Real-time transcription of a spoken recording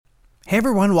Hey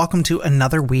everyone, welcome to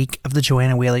another week of the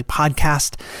Joanna Whaley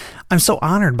podcast. I'm so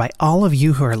honored by all of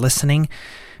you who are listening,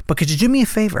 but could you do me a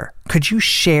favor? Could you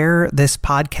share this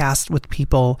podcast with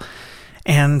people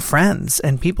and friends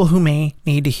and people who may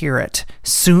need to hear it?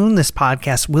 Soon, this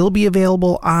podcast will be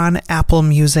available on Apple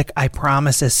Music. I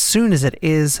promise as soon as it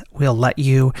is, we'll let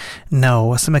you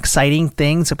know. Some exciting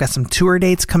things. I've got some tour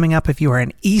dates coming up. If you are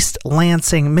in East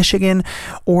Lansing, Michigan,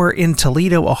 or in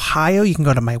Toledo, Ohio, you can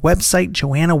go to my website,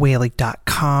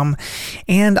 joannawhaley.com,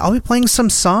 and I'll be playing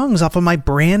some songs off of my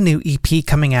brand new EP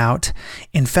coming out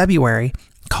in February,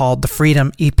 called the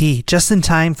Freedom EP, just in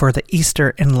time for the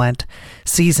Easter and Lent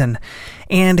season.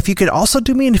 And if you could also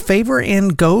do me a favor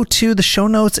and go to the show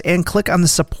notes and click on the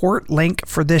support link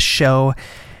for this show,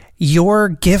 your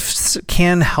gifts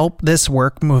can help this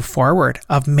work move forward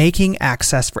of making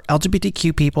access for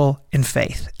LGBTQ people in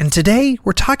faith. And today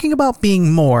we're talking about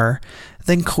being more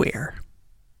than queer.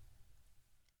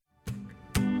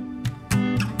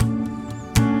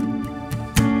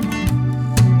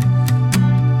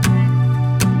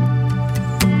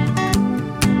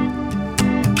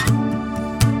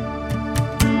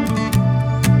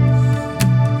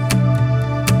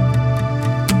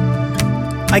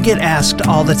 I get asked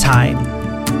all the time,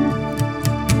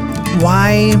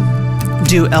 why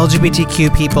do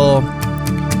LGBTQ people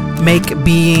make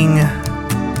being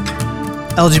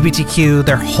LGBTQ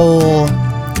their whole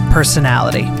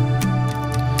personality?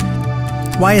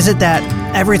 Why is it that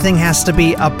everything has to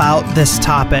be about this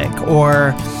topic?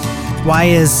 Or why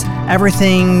is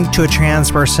everything to a trans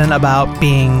person about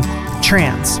being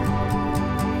trans?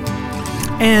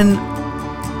 And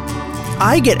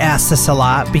I get asked this a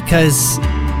lot because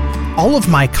all of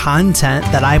my content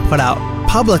that I put out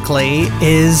publicly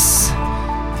is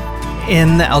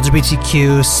in the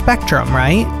LGBTQ spectrum,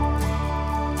 right?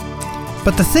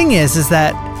 But the thing is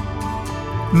that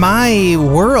my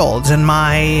world and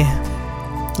my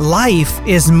life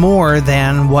is more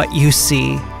than what you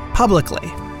see publicly.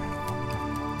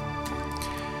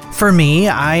 For me,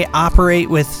 I operate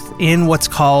within what's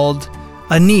called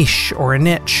a niche or a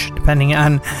niche, depending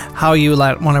on how you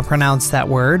want to pronounce that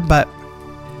word. But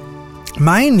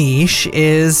my niche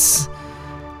is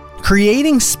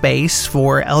creating space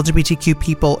for LGBTQ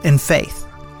people in faith.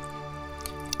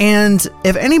 And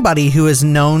if anybody who has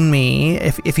known me,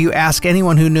 if you ask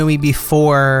anyone who knew me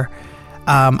before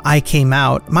I came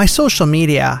out, my social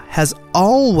media has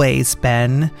always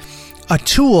been a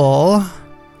tool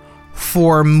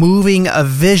for moving a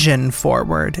vision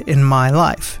forward in my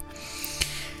life.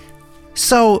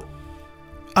 So,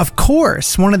 of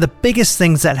course, one of the biggest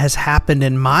things that has happened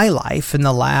in my life in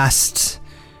the last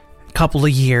couple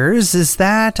of years is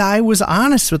that I was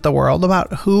honest with the world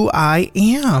about who I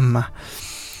am.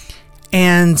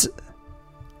 And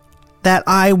that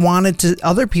I wanted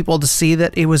other people to see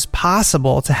that it was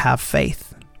possible to have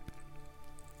faith.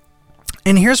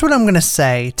 And here's what I'm going to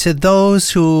say to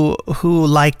those who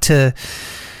like to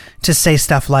say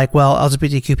stuff like, well,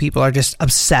 LGBTQ people are just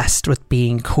obsessed with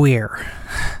being queer.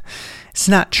 It's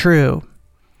not true.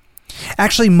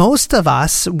 Actually, most of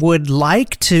us would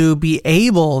like to be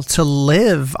able to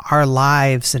live our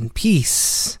lives in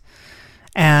peace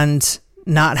and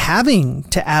not having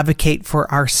to advocate for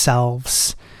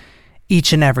ourselves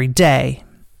each and every day.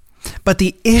 But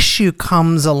the issue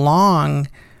comes along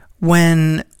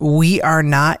when we are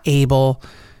not able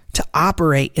to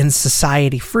operate in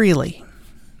society freely.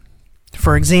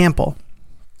 For example,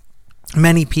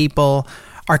 many people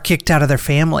are kicked out of their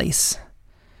families.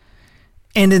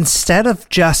 And instead of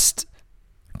just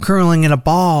curling in a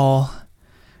ball,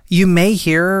 you may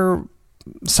hear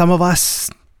some of us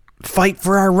fight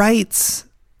for our rights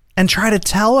and try to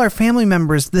tell our family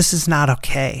members this is not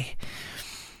okay.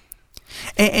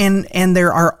 And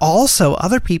there are also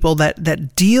other people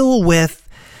that deal with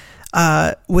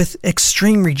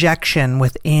extreme rejection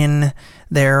within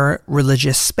their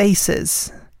religious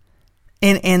spaces,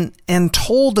 and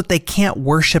told that they can't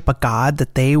worship a God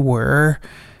that they were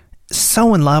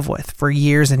so in love with for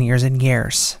years and years and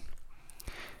years.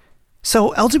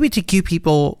 So LGBTQ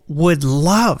people would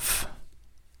love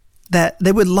that.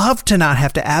 They would love to not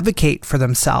have to advocate for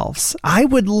themselves. I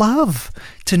would love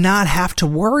to not have to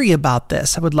worry about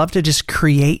this. I would love to just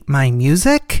create my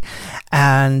music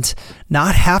and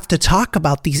not have to talk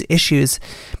about these issues,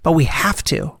 but we have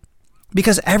to.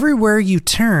 Because everywhere you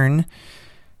turn,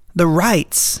 the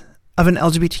rights of an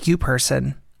LGBTQ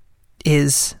person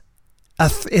is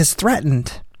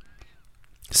threatened.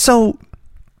 So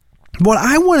what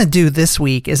I want to do this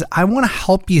week is I want to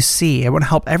help you see. I want to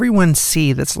help everyone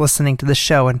see that's listening to the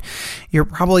show. And you're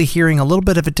probably hearing a little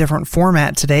bit of a different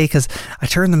format today because I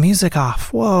turned the music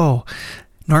off. Whoa.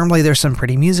 Normally there's some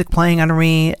pretty music playing under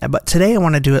me, but today I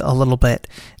want to do it a little bit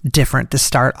different to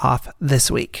start off this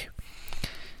week.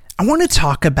 I want to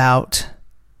talk about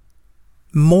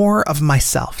more of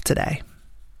myself today.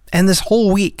 And this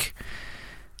whole week,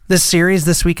 this series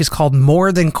this week is called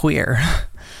More Than Queer,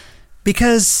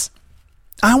 because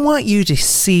I want you to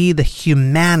see the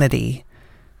humanity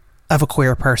of a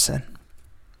queer person.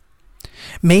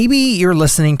 Maybe you're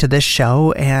listening to this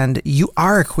show and you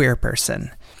are a queer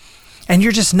person. And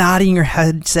you're just nodding your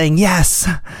head saying, yes,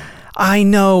 I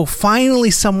know.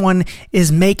 Finally, someone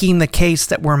is making the case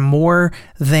that we're more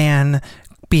than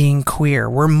being queer.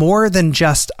 We're more than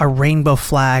just a rainbow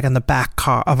flag on the back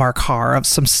of our car, of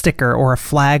some sticker or a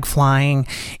flag flying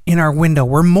in our window.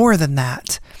 We're more than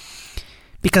that,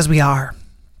 because we are.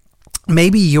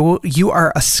 Maybe you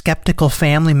are a skeptical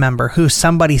family member who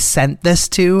somebody sent this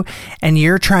to, and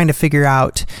you're trying to figure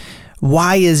out,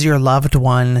 why is your loved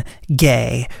one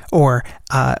gay or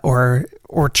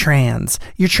trans?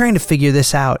 You're trying to figure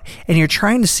this out, and you're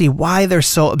trying to see why they're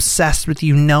so obsessed with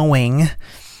you knowing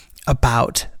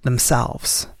about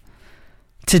themselves.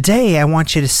 Today, I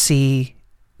want you to see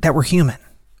that we're human,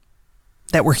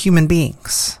 that we're human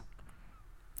beings,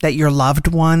 that your loved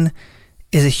one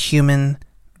is a human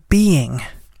being.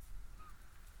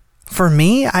 For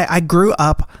me, I grew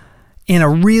up in a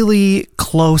really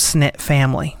close-knit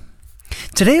family.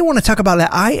 Today, I want to talk about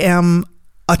that I am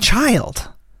a child.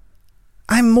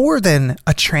 I'm more than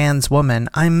a trans woman.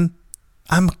 I'm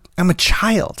a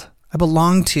child. I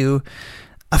belong to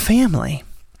a family.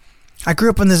 I grew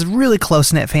up in this really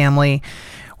close-knit family.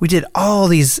 We did all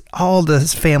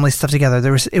this family stuff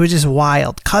together. It was just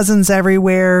wild. Cousins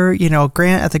everywhere,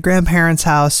 at the grandparents'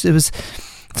 house.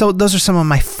 So those are some of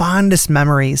my fondest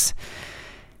memories.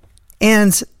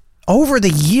 And over the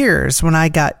years, when I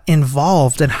got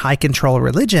involved in high control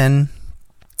religion,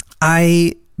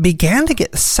 I began to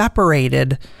get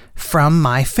separated from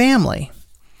my family.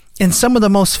 In some of the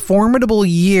most formidable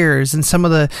years, and some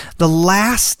of the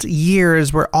last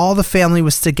years where all the family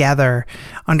was together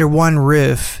under one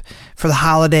roof for the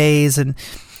holidays. And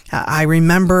I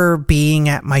remember being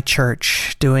at my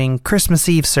church doing Christmas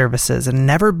Eve services and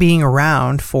never being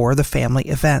around for the family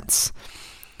events.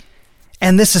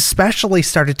 And this especially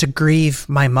started to grieve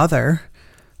my mother,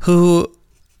 who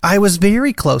I was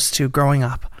very close to growing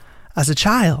up as a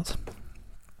child.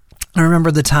 I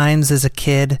remember the times as a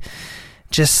kid,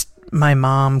 just my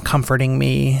mom comforting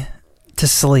me to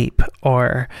sleep,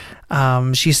 or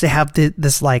she used to have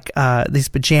these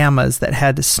pajamas that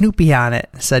had Snoopy on it.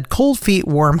 It said, "Cold feet,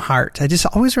 warm heart." I just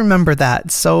always remember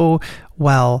that so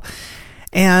well.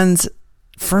 And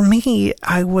for me,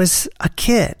 I was a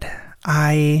kid.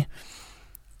 I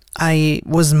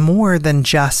was more than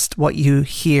just what you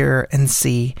hear and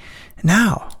see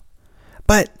now.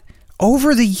 But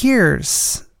over the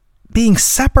years, being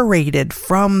separated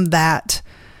from that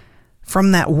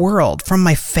world, from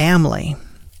my family,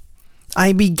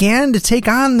 I began to take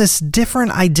on this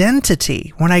different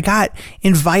identity when I got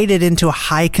invited into a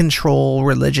high control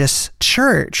religious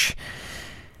church.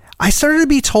 I started to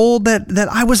be told that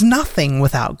I was nothing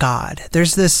without God.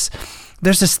 There's this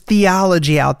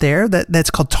theology out there that's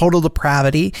called total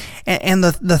depravity, and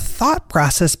the thought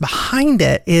process behind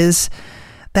it is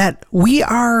that we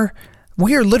are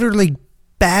literally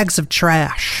bags of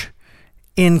trash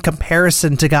in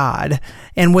comparison to God,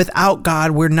 and without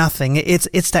God we're nothing.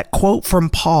 It's that quote from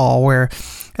Paul where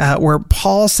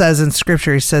Paul says in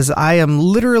Scripture, he says, "I am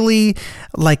literally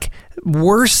like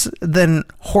worse than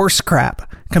horse crap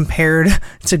compared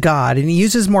to God." And he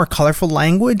uses more colorful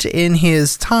language in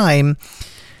his time.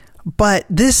 But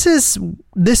this is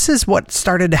what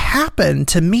started to happen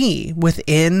to me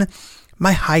within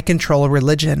my high control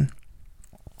religion.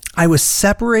 I was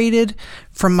separated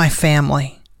from my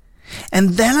family.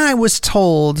 And then I was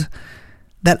told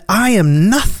that I am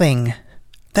nothing,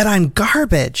 that I'm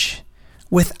garbage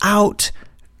without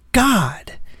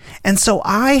God. And so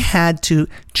I had to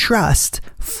trust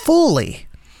fully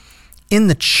in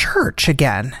the church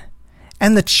again,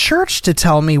 and the church to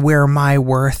tell me where my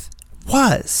worth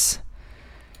was.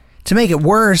 To make it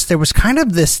worse, there was kind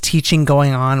of this teaching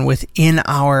going on within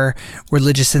our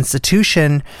religious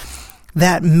institution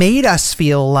that made us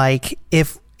feel like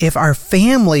if our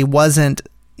family wasn't,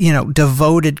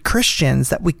 devoted Christians,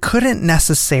 that we couldn't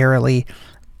necessarily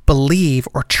believe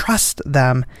or trust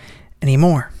them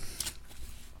anymore.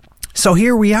 So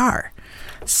here we are,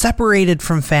 separated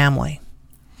from family,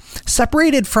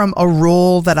 separated from a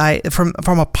role that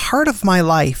from a part of my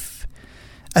life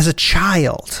as a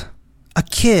child, a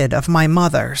kid of my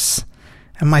mother's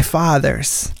and my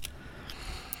father's,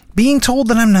 being told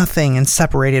that I'm nothing and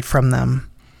separated from them.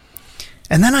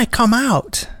 And then I come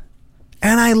out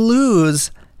and I lose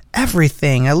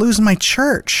everything. I lose my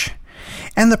church.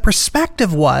 And the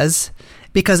perspective was,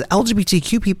 because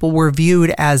LGBTQ people were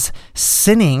viewed as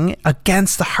sinning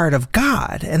against the heart of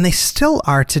God, and they still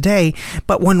are today.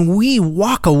 But when we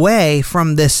walk away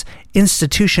from this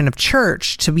institution of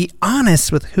church, to be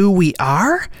honest with who we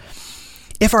are,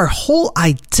 if our whole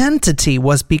identity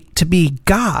was to be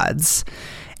God's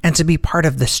and to be part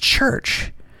of this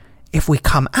church, if we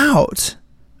come out,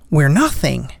 we're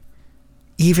nothing,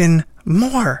 even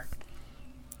more.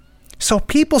 So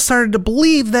people started to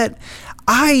believe that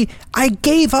I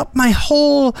gave up my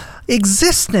whole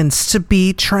existence to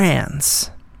be trans.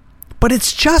 But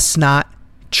it's just not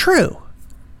true.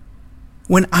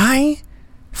 When I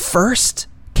first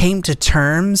came to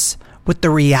terms with the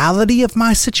reality of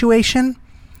my situation,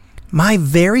 my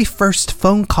very first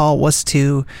phone call was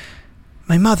to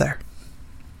my mother.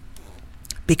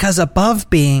 Because above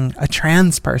being a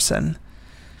trans person,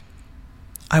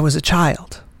 I was a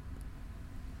child.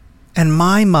 And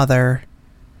my mother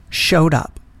showed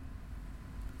up.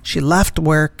 She left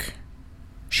work.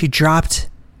 She dropped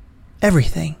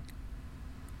everything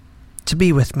to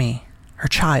be with me, her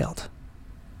child.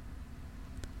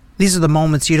 These are the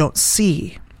moments you don't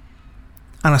see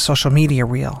on a social media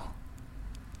reel.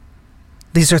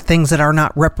 These are things that are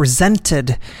not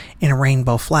represented in a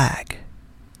rainbow flag.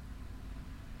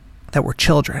 That we're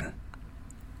children.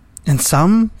 And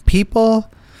some people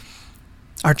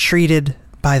are treated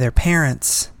by their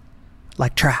parents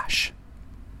like trash.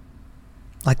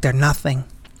 Like they're nothing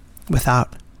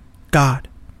without God.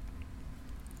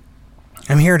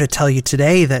 I'm here to tell you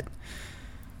today that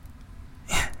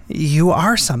you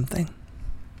are something.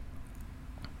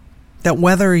 That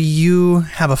whether you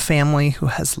have a family who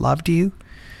has loved you,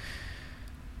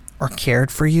 or cared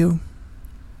for you,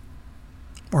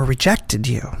 or rejected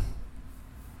you,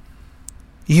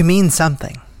 you mean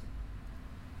something.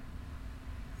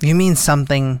 You mean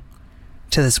something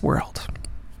to this world.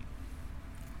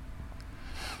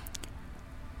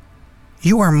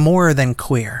 You are more than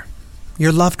queer.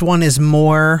 Your loved one is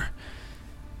more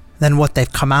than what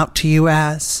they've come out to you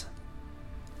as.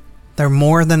 They're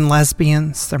more than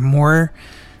lesbians. They're more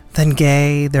than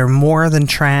gay. They're more than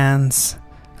trans.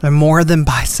 They're more than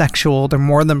bisexual. They're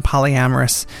more than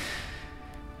polyamorous.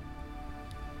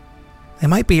 They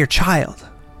might be your child.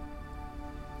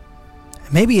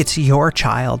 Maybe it's your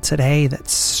child today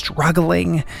that's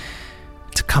struggling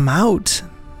to come out,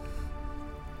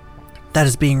 that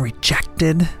is being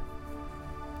rejected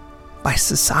by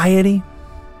society.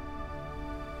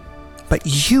 But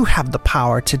you have the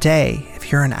power today,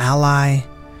 if you're an ally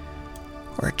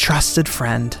or a trusted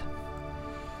friend,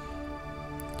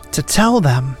 to tell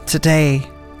them today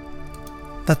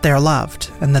that they're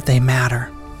loved and that they matter.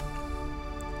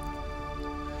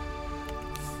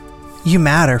 You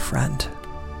matter, friend.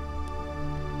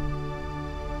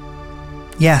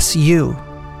 Yes, you.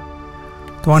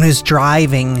 The one who's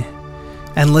driving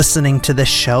and listening to this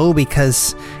show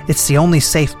because it's the only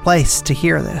safe place to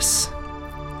hear this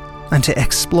and to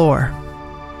explore.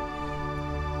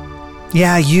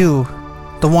 Yeah, you.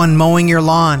 The one mowing your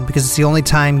lawn because it's the only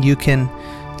time you can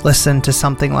listen to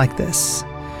something like this.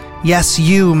 Yes,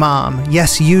 you, mom.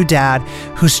 Yes, you, dad,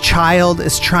 whose child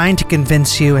is trying to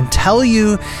convince you and tell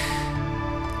you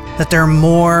that they're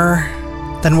more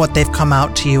than what they've come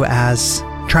out to you as,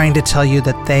 trying to tell you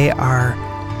that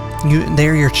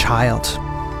they're your child.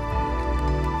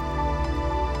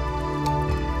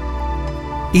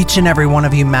 Each and every one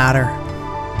of you matter.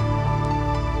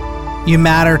 You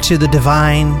matter to the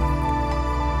divine.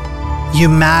 You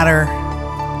matter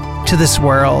to this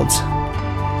world.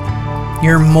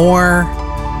 You're more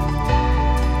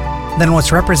than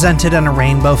what's represented on a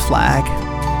rainbow flag.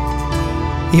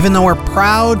 Even though we're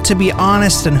proud to be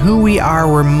honest in who we are,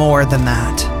 we're more than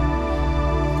that.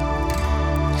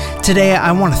 Today,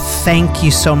 I want to thank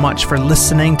you so much for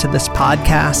listening to this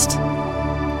podcast.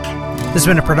 This has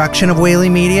been a production of Whaley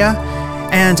Media,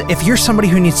 and if you're somebody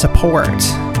who needs support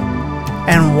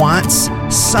and wants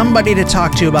somebody to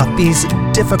talk to about these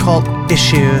difficult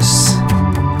issues,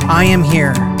 I am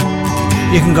here.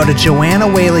 You can go to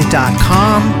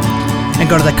JoannaWhaley.com and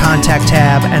go to the contact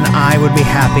tab, and I would be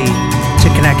happy to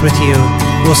connect with you.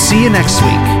 We'll see you next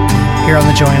week here on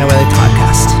the Joanna Whaley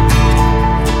Podcast.